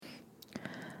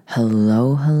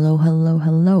Hello,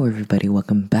 everybody.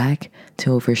 Welcome back to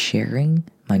Oversharing.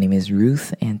 My name is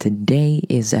Ruth, and today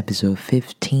is episode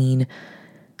 15.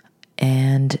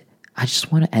 And I just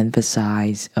want to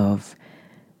emphasize of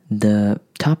the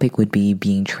topic would be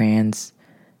being trans,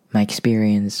 my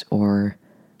experience, or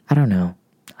I don't know.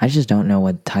 I just don't know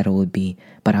what the title would be,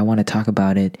 but I want to talk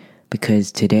about it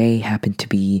because today happened to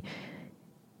be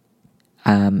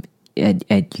at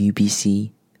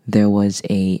UBC. There was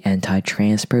a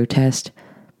anti-trans protest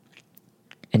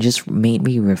and just made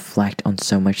me reflect on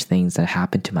so much things that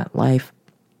happened to my life.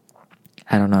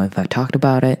 I don't know if I've talked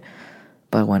about it,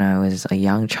 but when I was a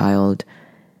young child,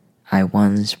 I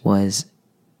once was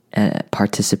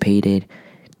participated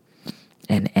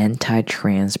in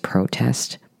anti-trans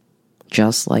protest,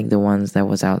 just like the ones that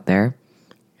was out there.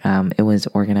 It was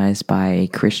organized by a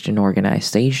Christian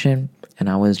organization, and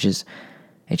I was just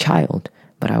a child.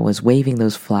 But I was waving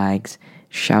those flags,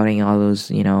 shouting all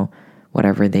those,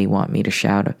 whatever they want me to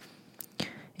shout.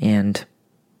 And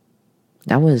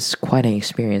that was quite an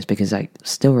experience because I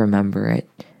still remember it.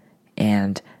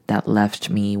 And that left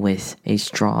me with a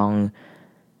strong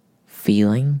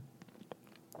feeling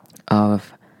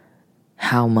of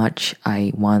how much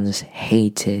I once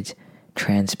hated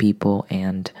trans people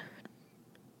and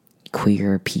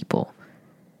queer people.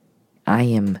 I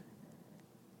am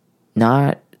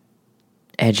not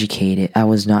educated. I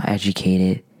was not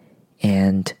educated,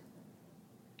 and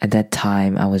at that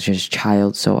time I was just a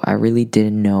child, so I really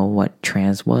didn't know what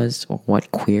trans was or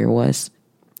what queer was.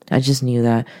 I just knew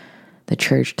that the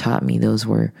church taught me those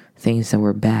were things that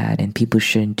were bad and people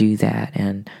shouldn't do that,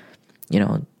 and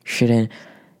shouldn't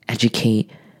educate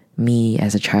me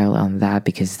as a child on that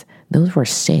because those were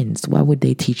sins. Why would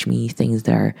they teach me things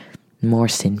that are more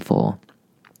sinful?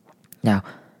 Now,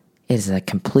 it is a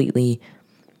completely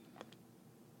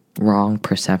wrong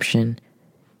perception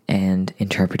and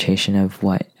interpretation of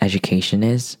what education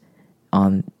is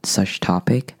on such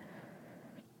topic.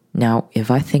 Now, if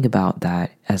I think about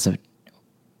that as a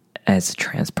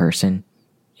trans person,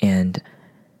 and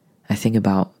I think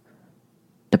about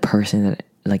the person that,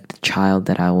 like the child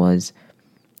that I was,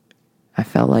 I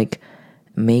felt like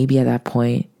maybe at that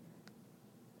point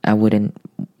I wouldn't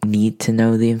need to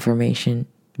know the information,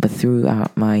 but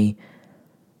throughout my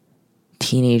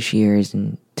teenage years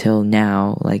until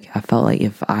now, I felt like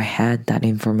if I had that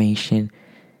information,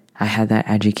 I had that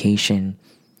education,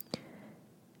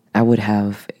 I would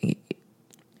have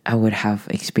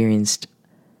experienced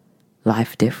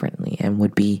life differently and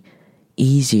would be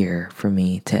easier for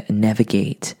me to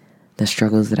navigate the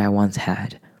struggles that I once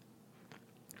had.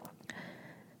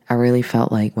 I really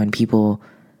felt like when people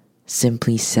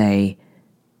simply say,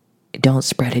 "Don't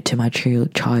spread it to my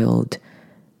child,"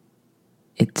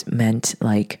 it meant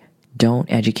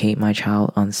don't educate my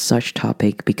child on such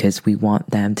topic because we want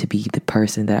them to be the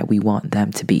person that we want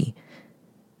them to be,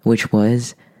 which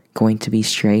was going to be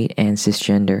straight and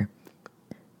cisgender.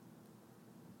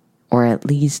 Or at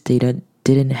least they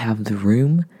didn't have the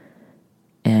room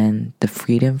and the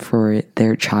freedom for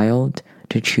their child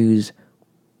to choose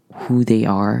who they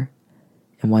are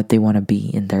and what they want to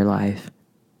be in their life.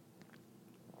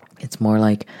 It's more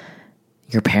like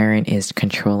your parent is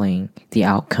controlling the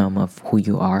outcome of who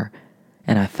you are.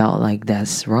 And I felt like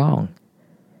that's wrong.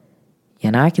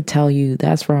 And I could tell you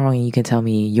that's wrong, and you can tell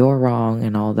me you're wrong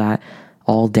and all that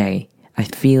all day. I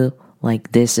feel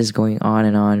like this is going on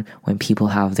and on when people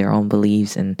have their own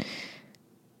beliefs and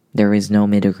there is no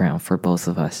middle ground for both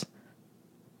of us.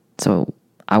 So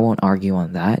I won't argue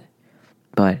on that.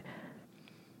 But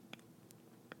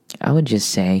I would just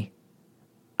say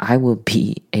I will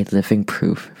be a living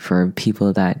proof for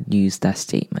people that use that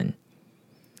statement.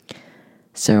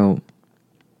 So,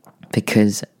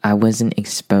 because I wasn't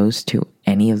exposed to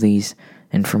any of these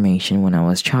information when I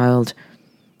was a child,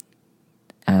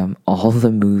 all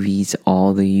the movies,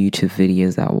 all the YouTube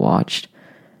videos that I watched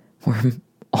were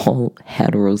all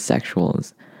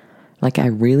heterosexuals. I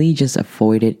really just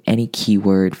avoided any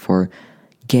keyword for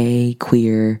gay,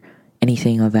 queer,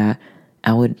 anything of that.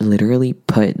 I would literally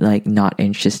put not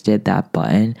interested, that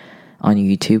button on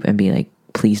YouTube, and be like,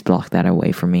 please block that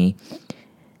away from me.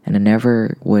 And I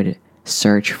never would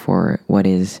search for what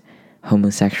is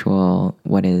homosexual,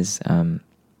 what is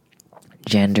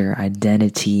gender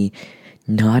identity,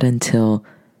 not until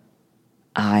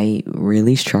I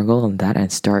really struggle on that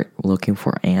and start looking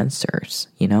for answers,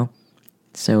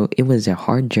 So it was a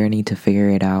hard journey to figure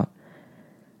it out.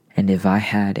 And if I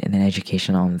had an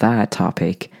education on that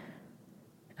topic,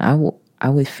 I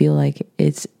would feel like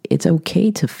it's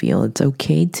okay to feel. It's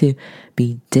okay to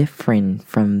be different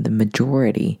from the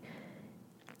majority.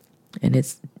 And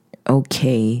it's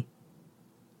okay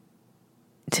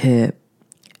to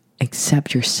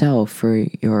accept yourself for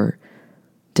your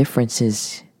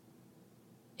differences.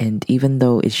 And even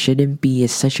though it shouldn't be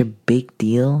such a big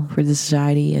deal for the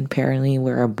society, and apparently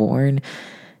we are born,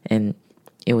 and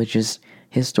it was just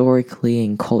historically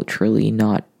and culturally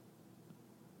not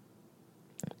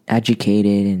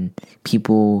educated, and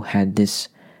people had this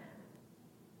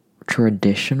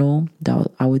traditional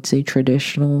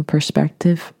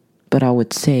perspective, but I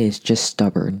would say it's just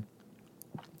stubborn.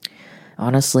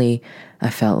 Honestly,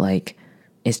 I felt like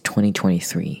it's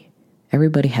 2023.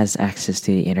 Everybody has access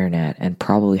to the internet and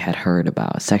probably had heard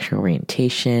about sexual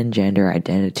orientation, gender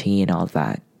identity, and all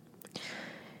that.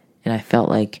 And I felt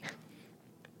like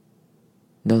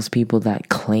those people that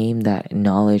claim that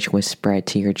knowledge was spread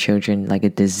to your children like a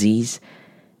disease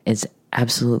is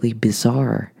absolutely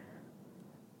bizarre.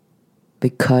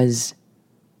 Because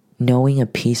knowing a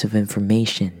piece of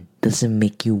information doesn't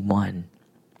make you one.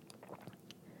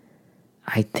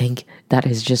 I think that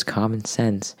is just common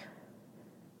sense.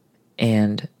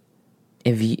 And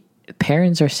if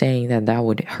parents are saying that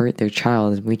would hurt their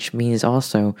child, which means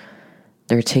also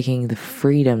they're taking the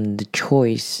freedom, the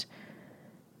choice,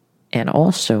 and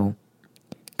also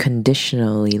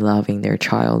conditionally loving their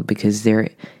child, because they're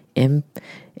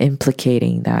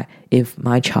implicating that if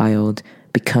my child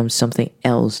becomes something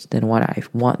else than what I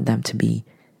want them to be,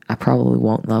 I probably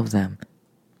won't love them.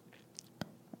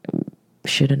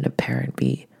 Shouldn't a parent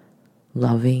be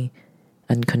loving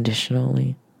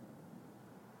unconditionally?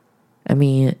 I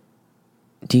mean,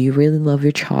 do you really love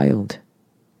your child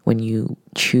when you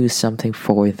choose something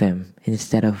for them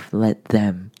instead of let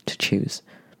them to choose?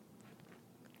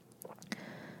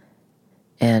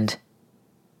 And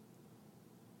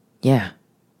yeah,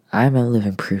 I'm a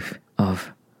living proof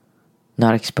of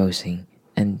not exposing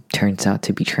and turns out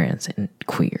to be trans and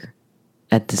queer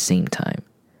at the same time.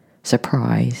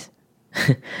 Surprise.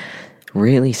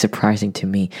 Really surprising to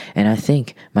me. And I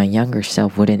think my younger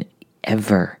self would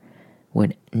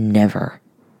never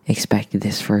expect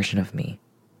this version of me.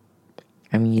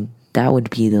 I mean, that would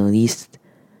be the least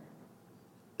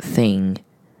thing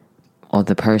or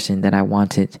the person that I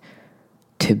wanted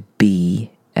to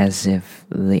be, as if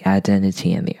the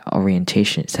identity and the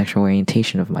sexual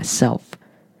orientation of myself,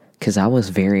 because I was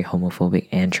very homophobic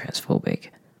and transphobic.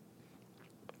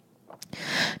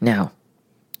 Now,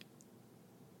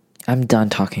 I'm done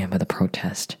talking about the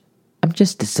protest. I'm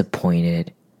just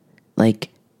disappointed. Like,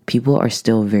 people are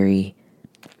still very...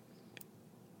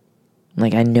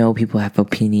 Like, I know people have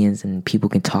opinions and people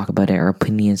can talk about their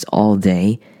opinions all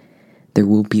day. There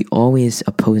will be always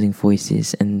opposing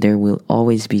voices, and there will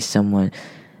always be someone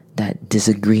that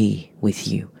disagree with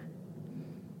you.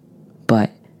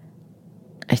 But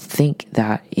I think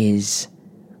that is...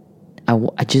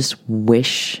 I just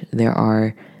wish there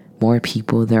are more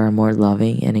people that are more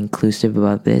loving and inclusive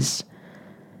about this,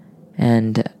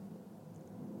 and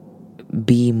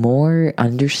be more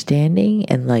understanding,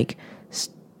 and like,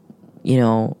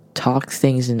 talk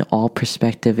things in all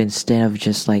perspective instead of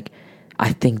just like,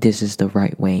 I think this is the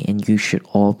right way and you should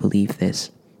all believe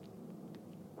this.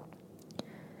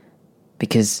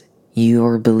 Because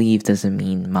your belief doesn't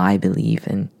mean my belief,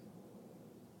 and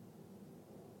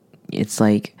it's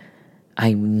like,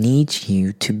 I need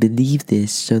you to believe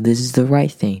this, so this is the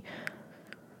right thing.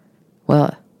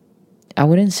 Well, I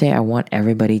wouldn't say I want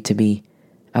everybody to be...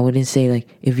 I wouldn't say, like,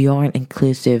 if you aren't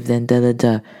inclusive, then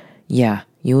da-da-da. Yeah,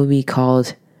 you will be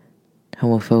called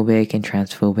homophobic and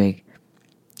transphobic.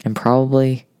 And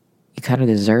probably you kind of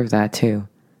deserve that too.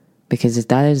 Because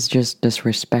that is just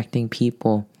disrespecting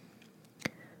people.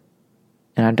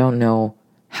 And I don't know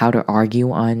how to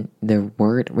argue on the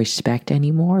word respect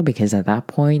anymore, because at that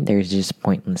point, there's just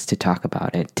pointless to talk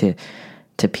about it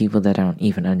to people that don't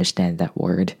even understand that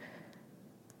word.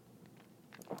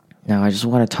 Now, I just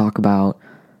want to talk about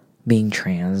being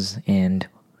trans and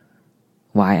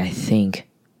why I think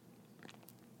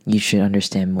you should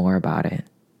understand more about it.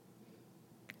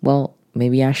 Well,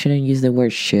 maybe I shouldn't use the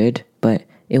word should, but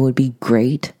it would be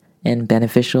great and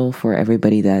beneficial for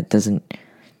everybody that doesn't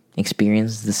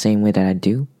experience the same way that I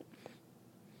do.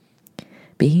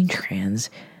 Being trans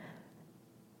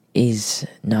is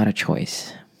not a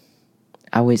choice.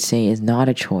 I would say it's not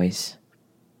a choice.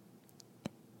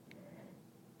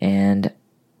 And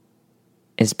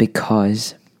it's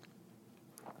because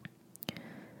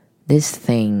this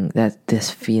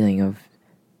feeling of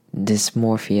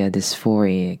dysmorphia,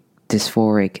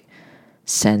 dysphoric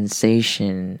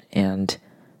sensation and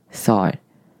thought,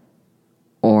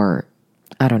 or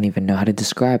I don't even know how to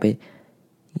describe it.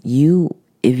 If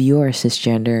you are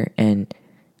cisgender, and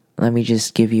let me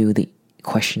just give you the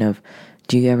question of,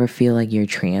 do you ever feel like you're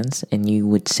trans? And you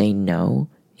would say no.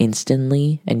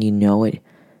 instantly and you know it,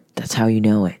 that's how you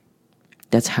know it.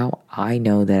 That's how I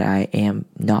know that I am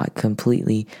not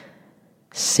completely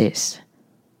cis.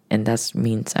 And that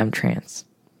means I'm trans.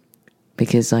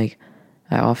 Because like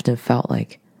I often felt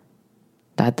like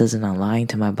that doesn't align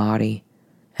to my body.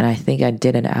 And I think I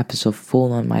did an episode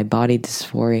full on my body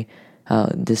dysphoria.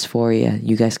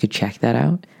 You guys could check that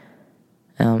out.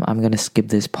 I'm going to skip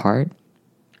this part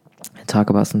and talk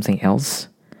about something else.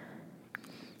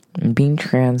 And being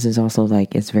trans is also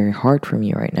like, it's very hard for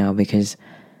me right now because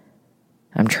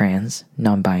I'm trans,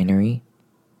 non-binary,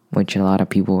 which a lot of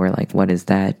people were like, what is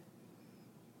that?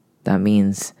 That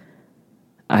means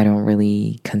I don't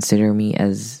really consider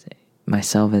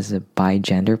myself as a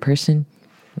bi-gender person.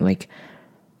 Like,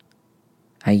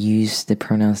 I use the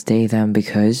pronouns they, them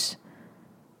because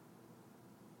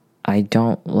I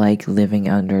don't like living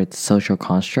under the social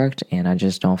construct, and I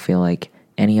just don't feel like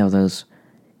any of those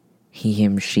he,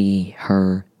 him, she,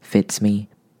 her fits me.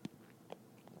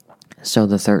 So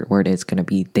the third word is going to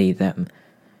be they, them.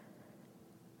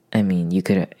 I mean, you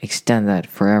could extend that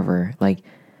forever. Like,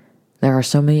 there are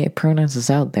so many pronouns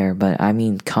out there, but I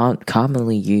mean,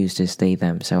 commonly used is they,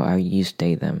 them, so I use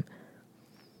they, them.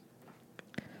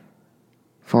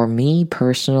 For me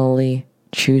personally,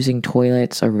 choosing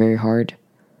toilets are very hard.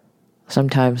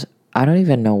 Sometimes I don't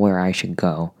even know where I should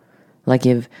go. Like,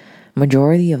 if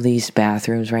majority of these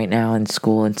bathrooms right now in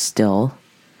school and still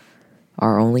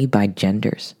are only by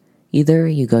genders. Either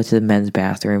you go to the men's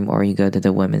bathroom or you go to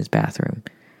the women's bathroom.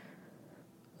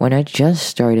 When I just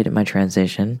started my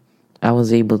transition, I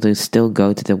was able to still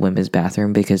go to the women's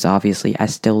bathroom because obviously I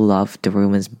still love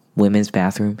the women's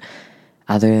bathroom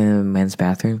other than the men's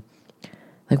bathroom.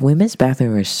 Like, women's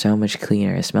bathroom is so much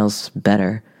cleaner. It smells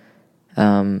better.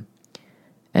 And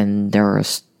there are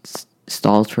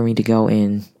stalls for me to go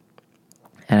in,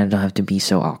 and I don't have to be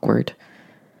so awkward.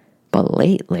 But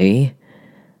lately,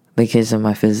 because of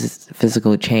my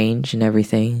physical change and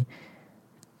everything,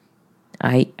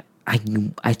 I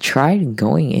tried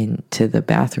going into the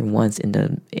bathroom once in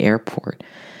the airport,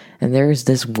 and there's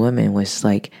this woman was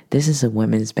like, this is a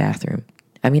women's bathroom.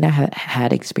 I mean, I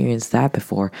had experienced that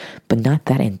before, but not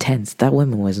that intense. That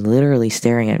woman was literally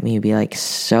staring at me and be like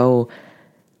so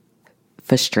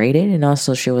frustrated, and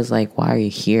also she was like, why are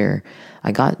you here?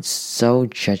 I got so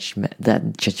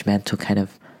judgmental kind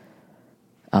of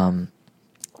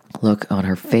look on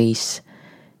her face,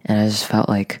 and I just felt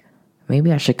like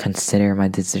maybe I should consider my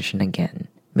decision again.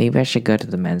 Maybe I should go to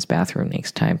the men's bathroom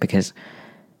next time, because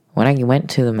when I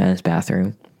went to the men's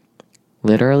bathroom,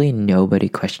 literally nobody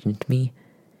questioned me.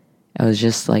 I was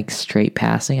just like straight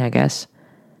passing, I guess.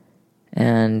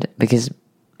 And because,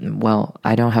 well,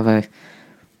 I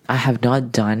have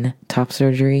not done top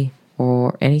surgery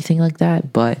or anything like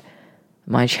that, but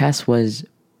my chest was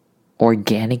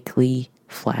organically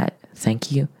flat. Thank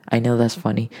you. I know that's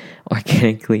funny.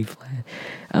 Organically flat.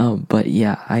 But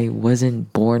yeah, I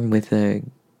wasn't born with a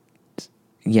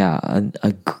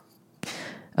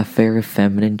very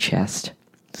feminine chest.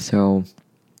 So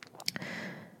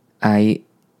I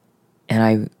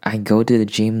go to the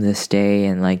gym this day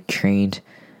and like trained.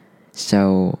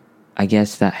 So I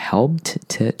guess that helped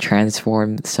to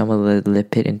transform some of the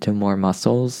lipid into more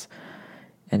muscles.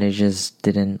 And it just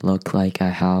didn't look like I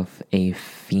have a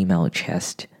female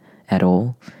chest at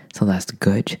all. So that's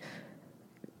good.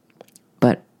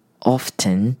 But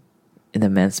often in the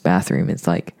men's bathroom, it's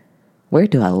like, where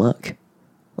do I look?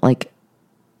 Like,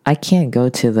 I can't go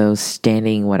to those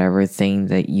standing whatever thing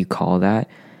that you call that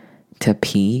to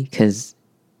pee, because,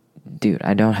 dude,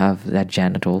 I don't have that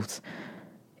genitals.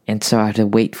 And so I have to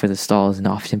wait for the stalls, and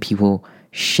often people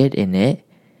shit in it,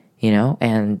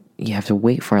 and you have to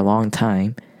wait for a long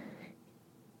time.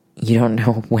 You don't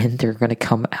know when they're going to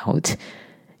come out.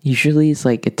 Usually it's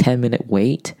like a 10-minute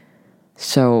wait.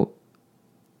 So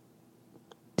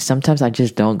sometimes I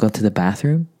just don't go to the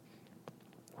bathroom,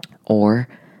 or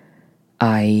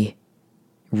I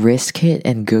risk it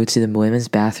and go to the women's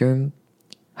bathroom,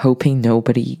 hoping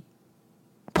nobody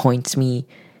points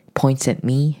at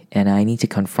me and I need to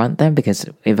confront them, because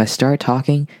if I start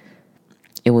talking,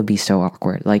 it would be so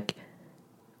awkward. Like,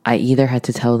 I either had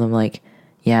to tell them like,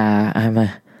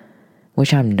 yeah,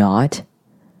 which I'm not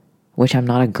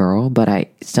a girl, but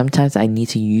sometimes I need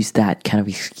to use that kind of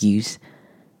excuse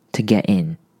to get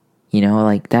in.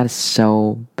 Like, that is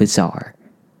so bizarre.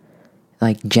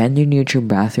 Like, gender neutral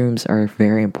bathrooms are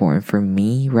very important for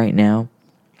me right now.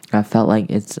 I felt like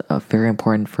it's very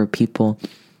important for people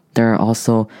that are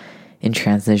also in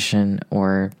transition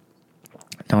or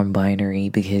non-binary,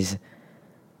 because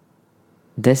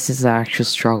this is the actual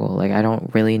struggle. Like, I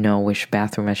don't really know which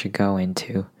bathroom I should go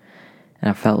into. And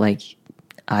I felt like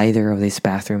either of this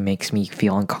bathroom makes me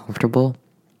feel uncomfortable.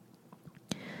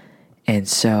 And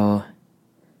so,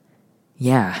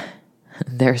 yeah,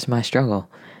 there's my struggle.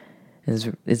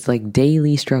 It's like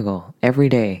daily struggle. Every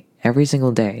day, every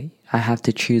single day, I have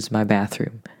to choose my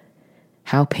bathroom.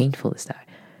 How painful is that?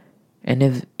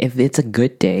 And if it's a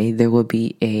good day, there will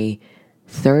be a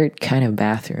third kind of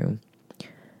bathroom,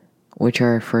 which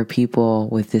are for people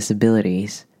with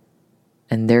disabilities.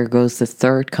 And there goes the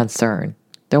third concern.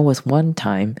 There was one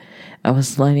time I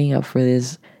was lining up for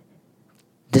this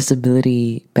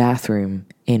disability bathroom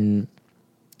in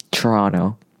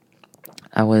Toronto.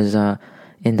 I was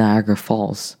in Niagara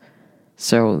Falls.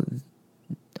 So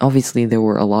obviously there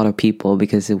were a lot of people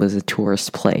because it was a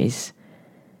tourist place.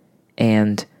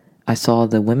 And I saw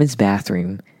the women's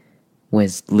bathroom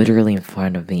was literally in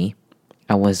front of me.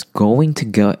 I was going to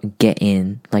get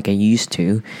in like I used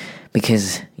to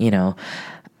because,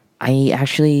 I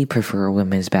actually prefer a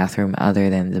women's bathroom other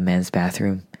than the men's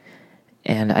bathroom.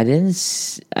 And I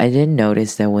didn't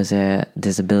notice there was a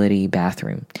disability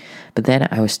bathroom. But then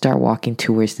I would start walking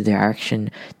towards the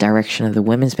direction of the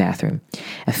women's bathroom.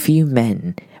 A few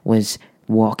men was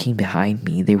walking behind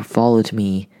me. They followed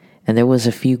me. And there was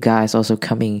a few guys also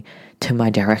coming to my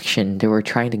direction. They were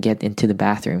trying to get into the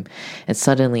bathroom. And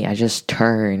suddenly I just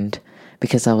turned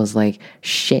because I was like,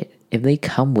 shit, if they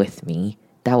come with me,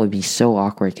 that would be so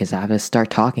awkward because I have to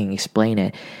start talking, explain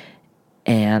it.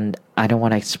 And I don't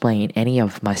want to explain any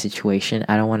of my situation.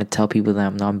 I don't want to tell people that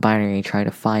I'm non-binary trying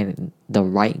to find the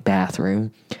right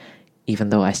bathroom, even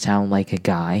though I sound like a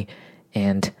guy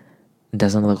and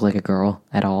doesn't look like a girl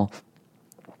at all.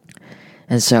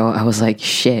 And so I was like,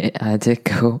 shit, I had to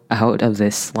go out of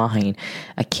this line.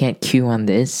 I can't queue on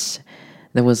this.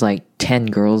 There was like 10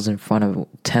 women in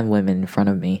front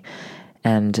of me.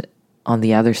 And on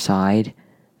the other side,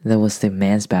 there was the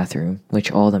men's bathroom,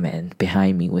 which all the men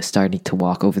behind me was starting to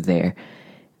walk over there.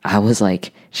 I was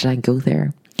like, should I go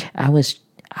there? I was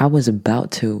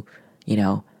about to,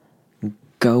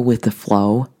 go with the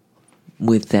flow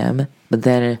with them. But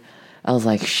then I was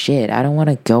like, shit, I don't want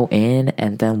to go in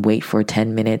and then wait for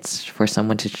 10 minutes for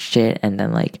someone to shit and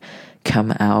then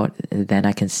come out. And then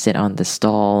I can sit on the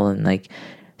stall and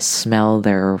smell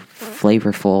their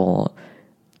flavorful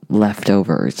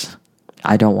leftovers.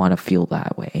 I don't want to feel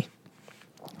that way.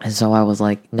 And so I was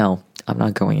like, no, I'm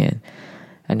not going in.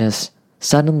 And just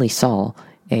suddenly saw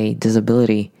a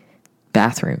disability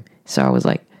bathroom. So I was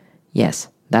like, yes,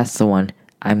 that's the one.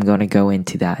 I'm going to go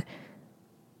into that.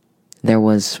 There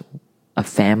was a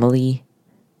family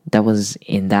that was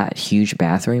in that huge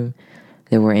bathroom.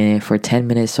 They were in it for 10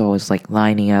 minutes, so I was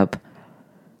lining up.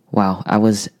 Wow, I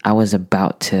was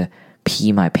about to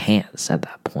pee my pants at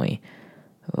that point.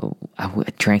 I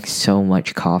drank so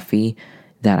much coffee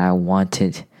that I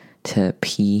wanted to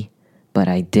pee, but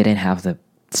I didn't have the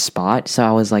spot, so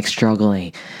I was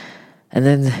struggling. And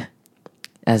then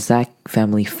as that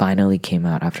family finally came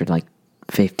out after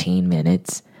 15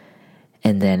 minutes,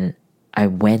 and then I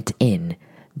went in.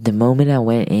 The moment I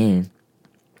went in,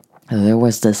 there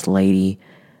was this lady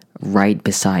right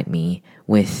beside me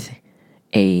with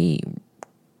a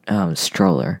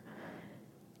stroller.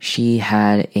 She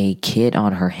had a kid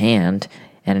on her hand,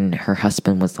 and her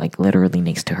husband was literally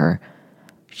next to her.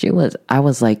 I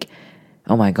was like,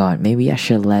 oh my god, maybe I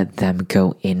should let them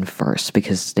go in first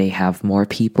because they have more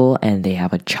people and they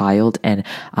have a child and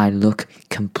I look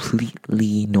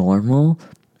completely normal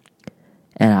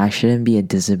and I shouldn't be a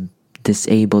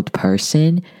disabled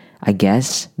person. I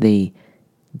guess they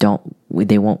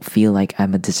won't feel like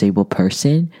I'm a disabled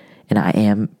person. And I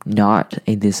am not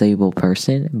a disabled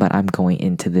person, but I'm going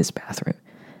into this bathroom.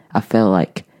 I felt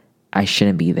like I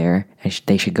shouldn't be there, and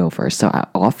they should go first. So I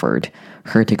offered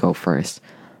her to go first.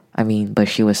 But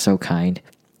she was so kind.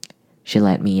 She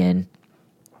let me in.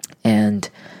 And,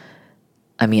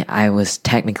 I was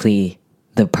technically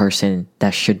the person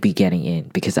that should be getting in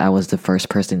because I was the first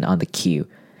person on the queue.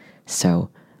 So,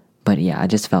 but yeah, I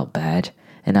just felt bad.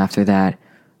 And after that,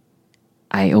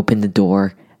 I opened the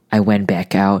door. I went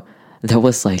back out. There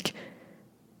was 5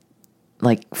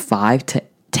 to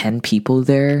 10 people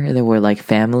there. There were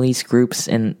families, groups,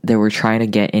 and they were trying to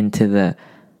get into the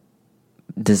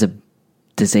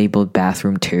disabled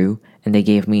bathroom too. And they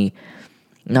gave me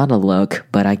not a look,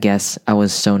 but I guess I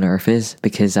was so nervous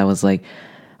because I was like,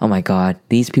 oh my god,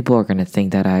 these people are gonna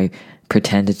think that I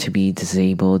pretended to be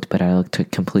disabled, but I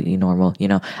looked completely normal.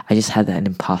 I just had that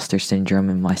imposter syndrome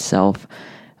in myself.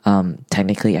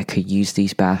 Technically I could use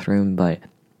these bathroom, but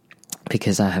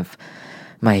because I have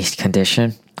my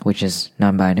condition, which is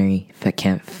non-binary, if I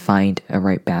can't find a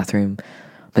right bathroom.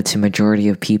 But to majority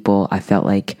of people, I felt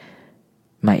like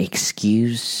my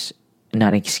excuse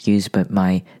not excuse, but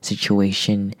my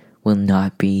situation will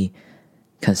not be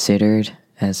considered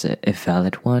as a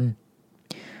valid one.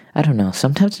 I don't know.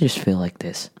 Sometimes I just feel like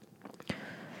this.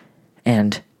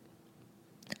 And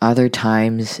other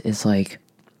times it's like,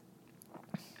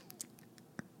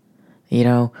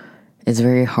 it's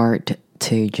very hard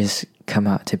to just come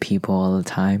out to people all the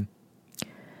time.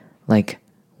 Like,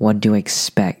 what do I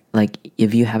expect? Like,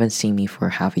 if you haven't seen me for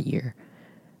half a year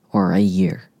or a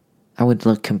year, I would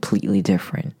look completely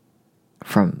different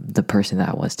from the person that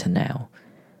I was to now.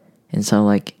 And so,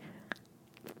 like,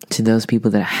 to those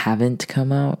people that haven't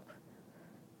come out,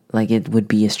 like, it would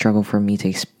be a struggle for me to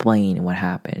explain what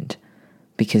happened,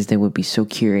 because they would be so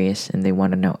curious and they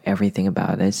want to know everything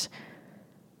about this.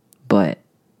 But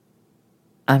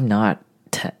I'm not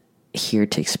here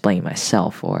to explain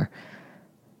myself or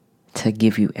to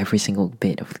give you every single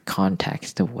bit of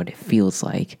context of what it feels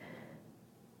like,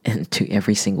 and to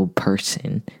every single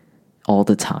person all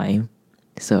the time.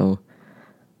 So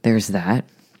there's that.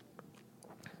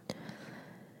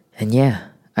 And yeah,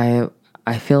 I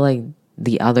feel like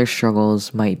the other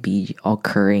struggles might be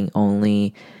occurring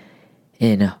only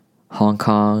in Hong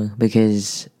Kong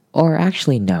or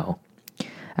actually no.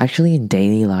 Actually, in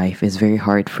daily life, it's very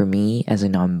hard for me as a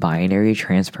non-binary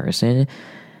trans person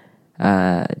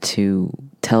to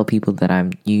tell people that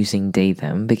I'm using they,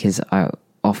 them, because I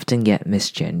often get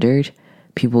misgendered.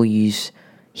 People use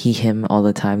he, him all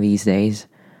the time these days,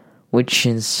 which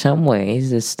in some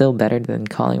ways is still better than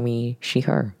calling me she,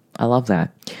 her. I love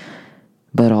that.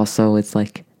 But also, it's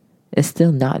like, it's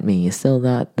still not me. It's still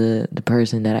not the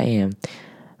person that I am.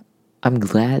 I'm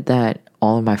glad that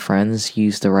all of my friends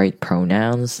use the right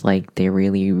pronouns. Like, they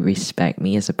really respect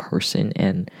me as a person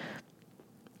and,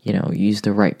 use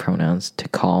the right pronouns to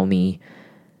call me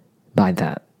by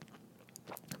that.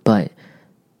 But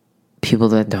people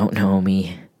that don't know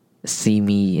me, see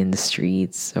me in the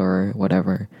streets or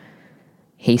whatever,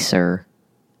 hey sir,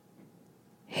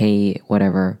 hey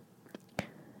whatever.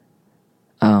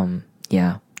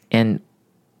 Yeah. And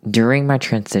during my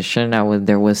transition,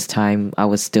 there was time I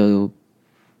was still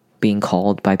being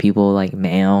called by people like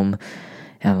ma'am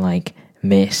and like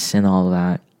miss and all of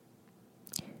that.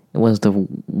 It was the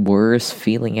worst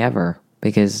feeling ever,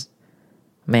 because,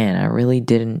 man,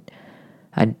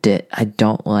 I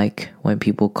don't like when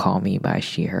people call me by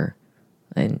she, her.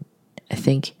 And I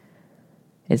think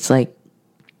it's like,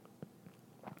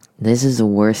 this is the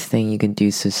worst thing you can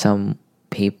do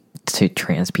to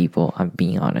trans people, I'm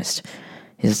being honest.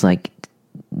 Is like,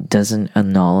 doesn't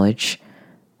acknowledge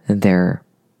their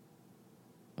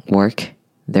work,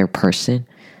 their person,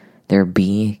 their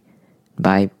being,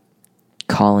 by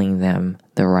calling them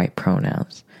the right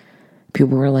pronouns.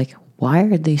 People were like, why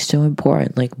are they so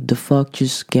important? Like, the fuck,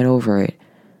 just get over it.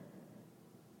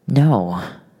 No.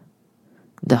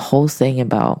 The whole thing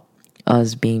about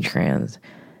us being trans,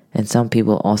 and some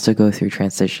people also go through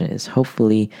transition, is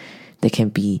hopefully they can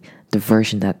be the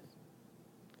version that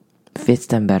fits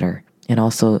them better and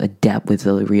also adapt with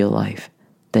the real life.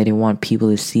 That they want people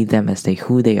to see them as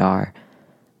who they are,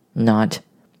 not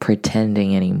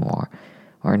pretending anymore,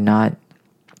 or not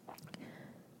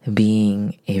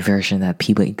being a version that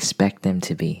people expect them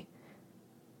to be.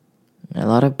 A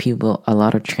lot of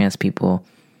trans people,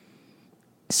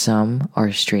 some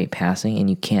are straight passing and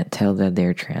you can't tell that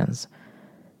they're trans.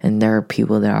 And there are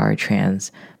people that are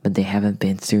trans, but they haven't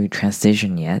been through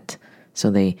transition yet,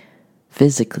 so they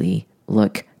physically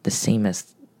look the same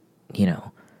as,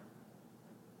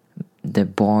 their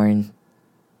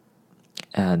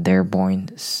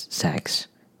born sex.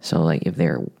 So like, if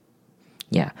they're,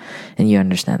 and you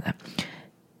understand that.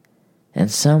 And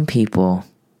some people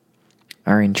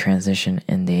are in transition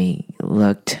and they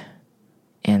looked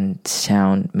and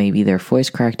sound, maybe their voice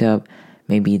cracked up,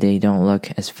 maybe they don't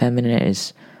look as feminine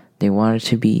as they wanted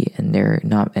to be, and they're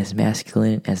not as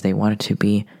masculine as they wanted to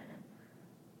be.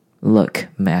 Look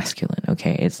masculine,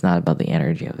 okay? It's not about the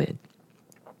energy of it.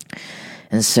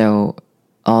 And so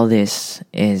all this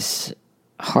is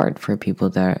hard for people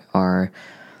that are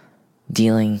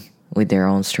dealing with their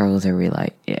own struggles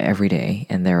every day,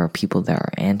 and there are people that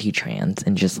are anti-trans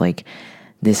and just like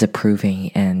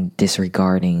disapproving and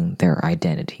disregarding their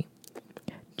identity.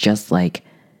 Just like,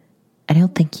 I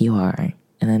don't think you are.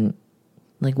 And then,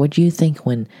 like, what do you think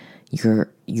when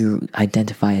you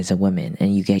identify as a woman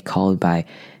and you get called by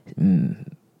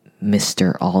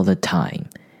Mr. all the time?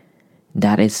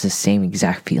 That is the same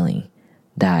exact feeling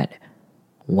that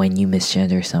when you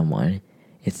misgender someone,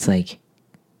 it's like,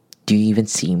 do you even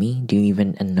see me? Do you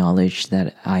even acknowledge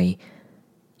that I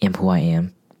am who I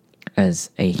am as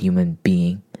a human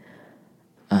being?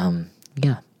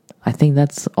 I think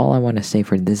that's all I want to say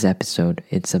for this episode.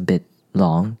 It's a bit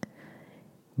long,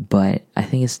 but I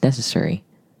think it's necessary.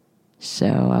 So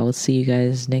I will see you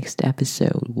guys next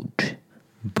episode.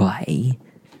 Bye.